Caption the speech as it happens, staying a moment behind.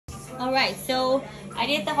All right, so I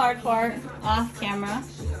did the hard part off camera.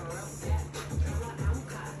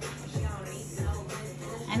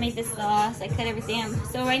 I made the sauce, I cut everything up.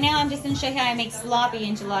 So right now I'm just gonna show you how I make sloppy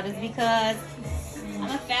enchiladas because I'm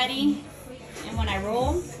a fatty and when I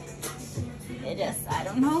roll, it just, I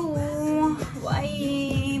don't know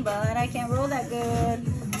why, but I can't roll that good.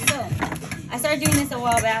 So I started doing this a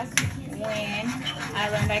while back when I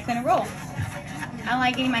learned I couldn't roll. I don't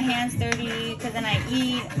like getting my hands dirty because then I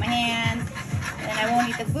eat my hands and then I won't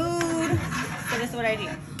eat the food. So this is what I do,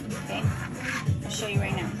 okay? I'll show you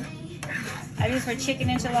right now. I do this for chicken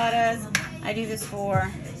enchiladas. I do this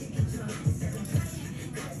for,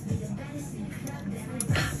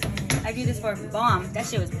 bomb. That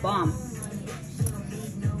shit was bomb.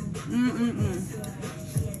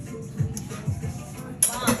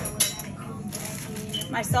 Bomb.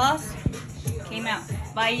 My sauce came out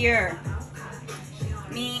fire.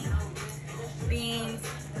 Meat, beans,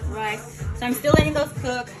 rice. So I'm still letting those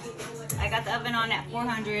cook. I got the oven on at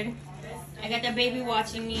 400. I got the baby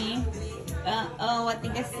watching me. Oh, I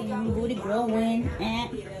think I see him booty growing.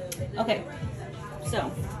 Okay,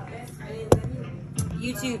 so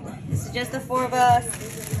YouTube. This is just the four of us.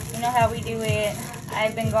 You know how we do it.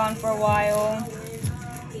 I've been gone for a while.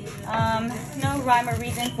 No rhyme or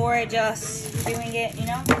reason for it. Just doing it, you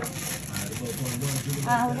know.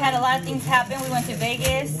 We had a lot of things happen. We went to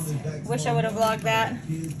Vegas. Wish I would have vlogged that,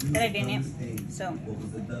 but I didn't. So,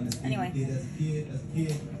 anyway, you're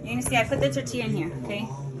gonna see I put the tortilla in here, okay?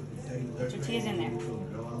 The tortilla's in there.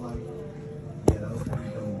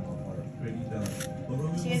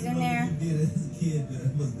 Tortilla's in there.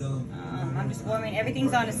 I'm just warming.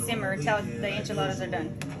 Everything's on a simmer until the enchiladas are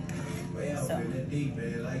done. So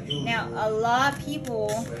now a lot of people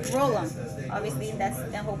roll them. Obviously, that's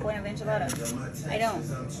the whole point of enchilada. I don't.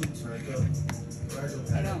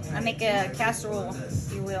 I make a casserole,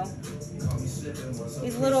 if you will.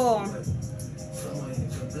 These little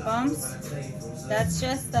bumps, that's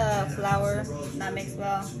just flour, not mixed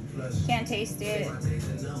well. Can't taste it.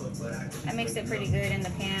 I mixed it pretty good in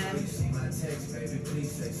the pan.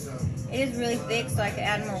 It is really thick, so I could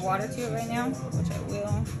add more water to it right now, which I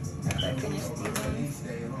will after I finish these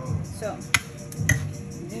ones. So,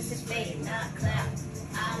 this is fake, not clap.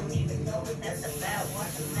 I don't even know what that's about.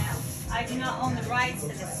 Watch them now. I do not own the rights to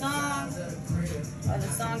the song or the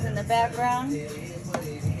songs in the background,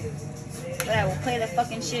 but I will play the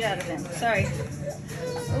fucking shit out of them. Sorry.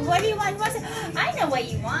 What do you want? I know what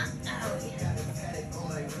you want. Oh, yeah.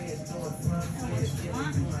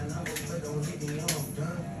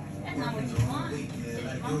 That's not what you want.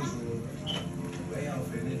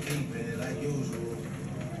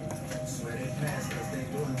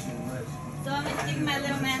 So I'm just giving my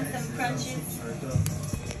little man some crunches.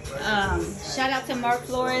 Shout out to Mark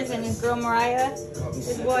Flores and his girl Mariah,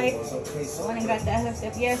 his wife. I went and got that hooked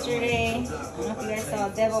up yesterday. I don't know if you guys saw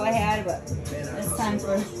the devil I had, but it's time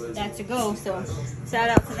for that to go. So shout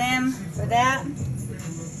out to them for that.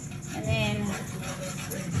 And then,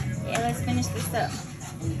 yeah, let's finish this up.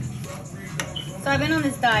 So I've been on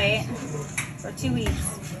this diet for 2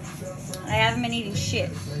 weeks. I haven't been eating shit.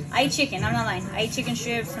 I eat chicken, I'm not lying. I eat chicken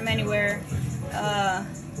strips from anywhere.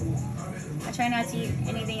 I try not to eat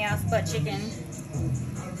anything else but chicken.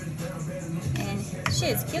 And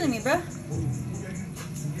shit, it's killing me, bro.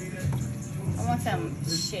 I want some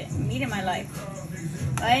shit, meat in my life.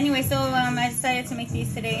 Anyway, so I decided to make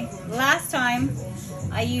these today. Last time,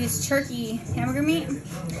 I used turkey hamburger meat.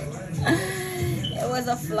 It was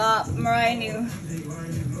a flop, Mariah knew.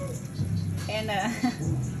 And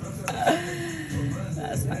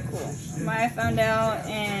that's not cool. Mariah found out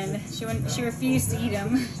and she refused to eat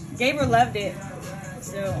them. Gabriel loved it.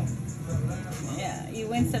 So yeah, you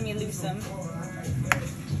win some, you lose some.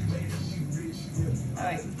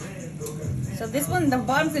 Alright. So this one, the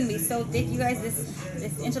bottom's gonna be so thick, you guys.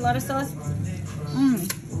 This enchilada sauce.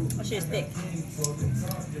 That shit is thick.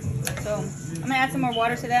 So I'm gonna add some more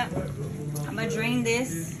water to that. I'm gonna drain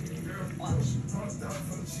this. Watch.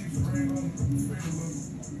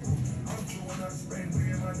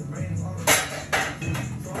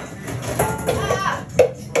 Ah!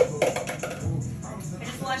 I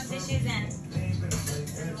just washed dishes and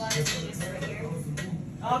there's a lot of dishes over here.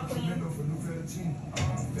 All clean.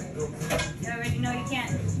 You already know you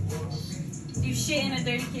can't do shit in a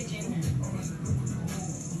dirty kitchen.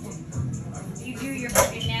 If you do, you're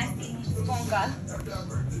fucking nasty. Sponga.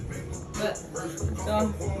 But,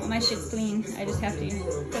 so, my shit's clean. I just have to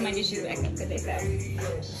put my dishes back up because they fell.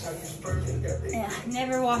 Yeah,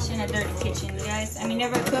 never wash in a dirty kitchen, you guys. I mean,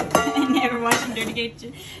 never cook, never wash in a dirty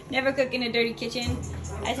kitchen. Never cook in a dirty kitchen.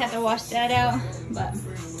 I just have to wash that out. But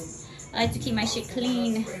I like to keep my shit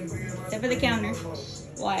clean, except for the counter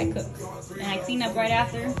while I cook. And I clean up right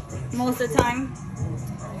after, most of the time.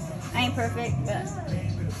 I ain't perfect, but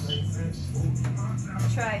I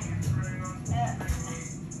try.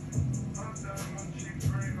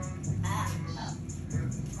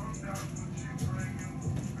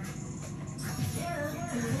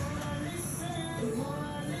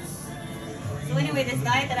 So anyway, this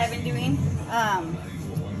diet that I've been doing,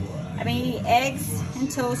 I've been eating eggs and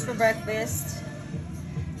toast for breakfast,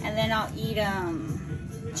 and then I'll eat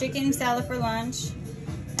chicken salad for lunch,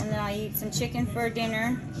 and then I'll eat some chicken for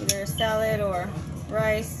dinner, either a salad or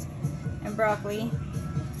rice and broccoli.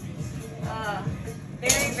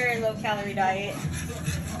 Very, very low calorie diet.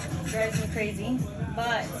 Drives me crazy,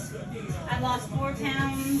 but I lost 4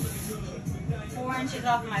 pounds, 4 inches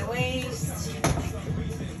off my waist.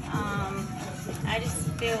 I just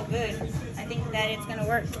feel good. I think that it's gonna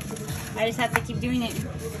work. I just have to keep doing it.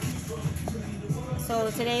 So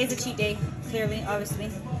today is a cheat day, clearly,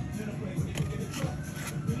 obviously.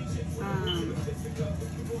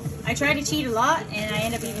 I try to cheat a lot and I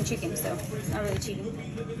end up eating chicken, so it's not really cheating.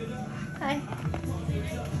 Hi.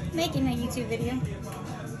 Making a YouTube video.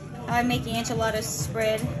 I'm making enchilada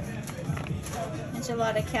spread.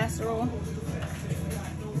 Enchilada casserole.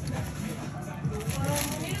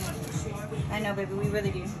 I know, baby, we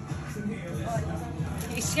really do.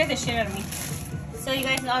 You scared the shit out of me. So you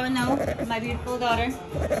guys all know my beautiful daughter,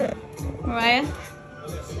 Mariah,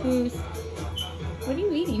 what are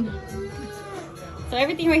you eating? So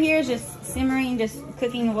everything right here is just simmering, just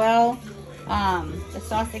cooking well. The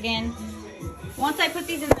sauce again. Once I put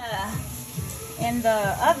these in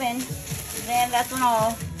the oven, then that's when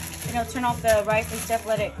I'll, turn off the rice and stuff,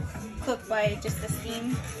 let it cook by just the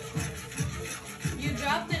steam. You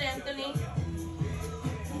dropped it, Anthony.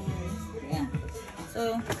 Yeah.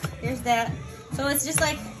 So here's that. So it's just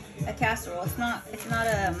like a casserole. It's not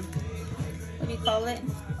a, what do you call it?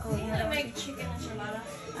 Oh, You want to make chicken enchilada?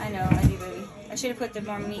 I know, I do, baby. I should have put the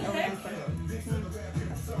more meat over there. I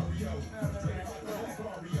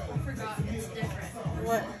forgot, it's different.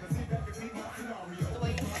 What? The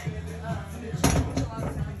way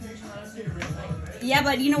you Yeah,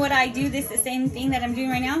 but you know what I do? The same thing that I'm doing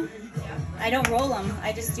right now? yeah. I don't roll them.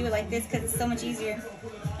 I just do it like this because it's so much easier.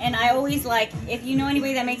 And I always if you know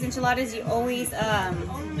anybody that makes enchiladas, you always, I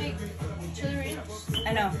want to make chili rellenos.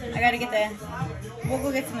 I know, I gotta get that. We'll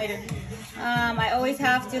go get some later. I always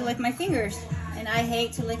have to lick my fingers. And I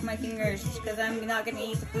hate to lick my fingers because I'm not gonna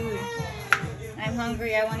eat the food. I'm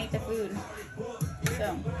hungry, I want to eat the food.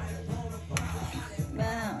 So,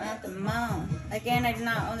 wow, at the mouth. Again, I do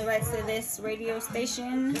not own the rights to this radio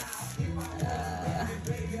station.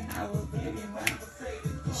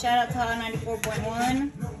 Shout out to Hot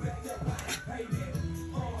 94.1.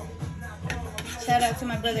 Shout out to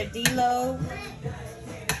my brother D-Lo.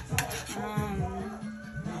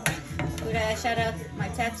 Shout out to my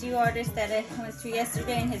tattoo artist that I went to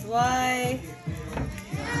yesterday and his wife.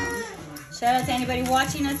 Shout out to anybody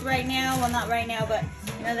watching us right now. Well, not right now, but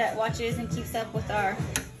that watches and keeps up with our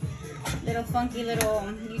little funky little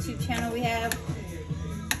YouTube channel we have.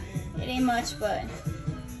 It ain't much, but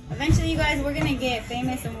eventually, you guys, we're gonna get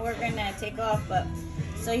famous and we're gonna take off. But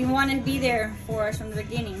so you want to be there for us from the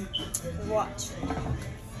beginning to watch.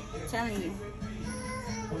 I'm telling you.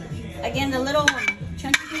 Again, the little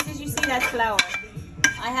chunky pieces you see, that's flour.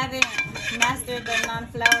 I haven't mastered the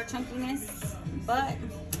non-flour chunkiness, but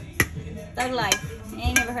thug life.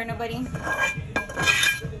 Ain't never hurt nobody.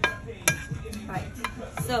 Alright,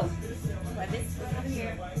 so put this over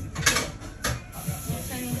here.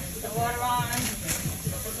 Turn the water on.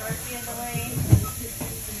 Put the tortilla away.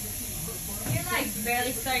 You're like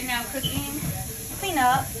barely starting out cooking. Clean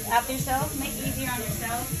up after yourself. Make it easier on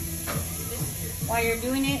yourself. While you're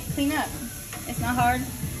doing it, clean up. It's not hard.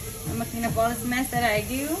 I'm gonna clean up all this mess that I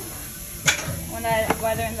do.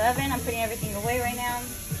 While they're in the oven, I'm putting everything away right now.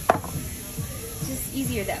 It's just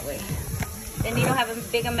easier that way. Then you don't have a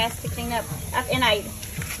big mess to clean up. And I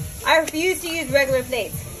refuse to use regular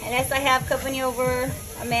plates unless I have company over,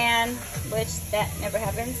 a man, which that never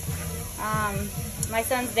happens. My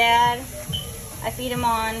son's dad, I feed him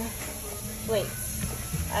on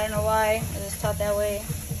plates. I don't know why. I was just taught that way.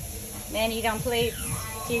 Men eat on plates,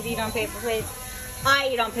 kids eat on paper plates. I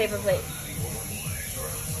eat on paper plates.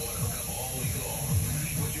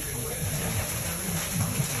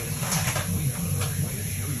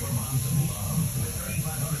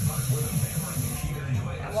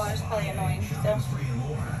 That water's probably annoying.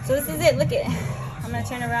 So this is it. Look it. I'm gonna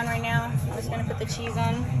turn around right now. I'm just gonna put the cheese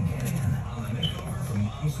on.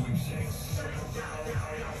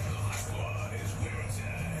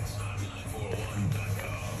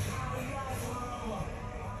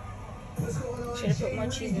 sure to put more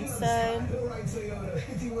cheese inside.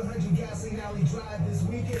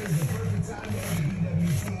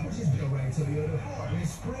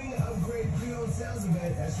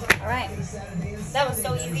 Alright. That was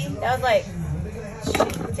so easy. That was like,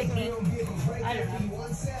 it took me, I don't know.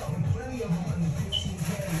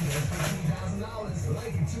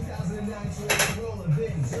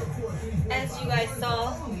 As you guys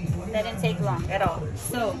saw, that didn't take long at all.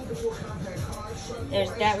 So,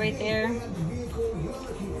 there's that right there.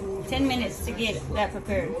 10 minutes to get that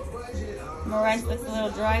prepared. My rice looks a little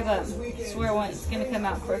dry, but I swear it's gonna come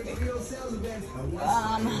out perfect.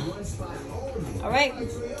 Alright,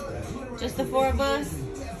 just the 4 of us.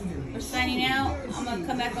 We're signing out. I'm gonna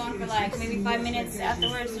come back on for like maybe 5 minutes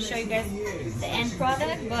afterwards to show you guys the end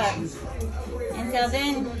product, but until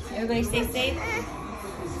then, everybody stay safe.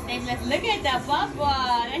 Stay blessed. Look at that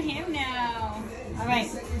papa, that's him now. Alright,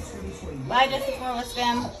 bye just the 4 of us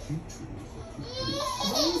fam.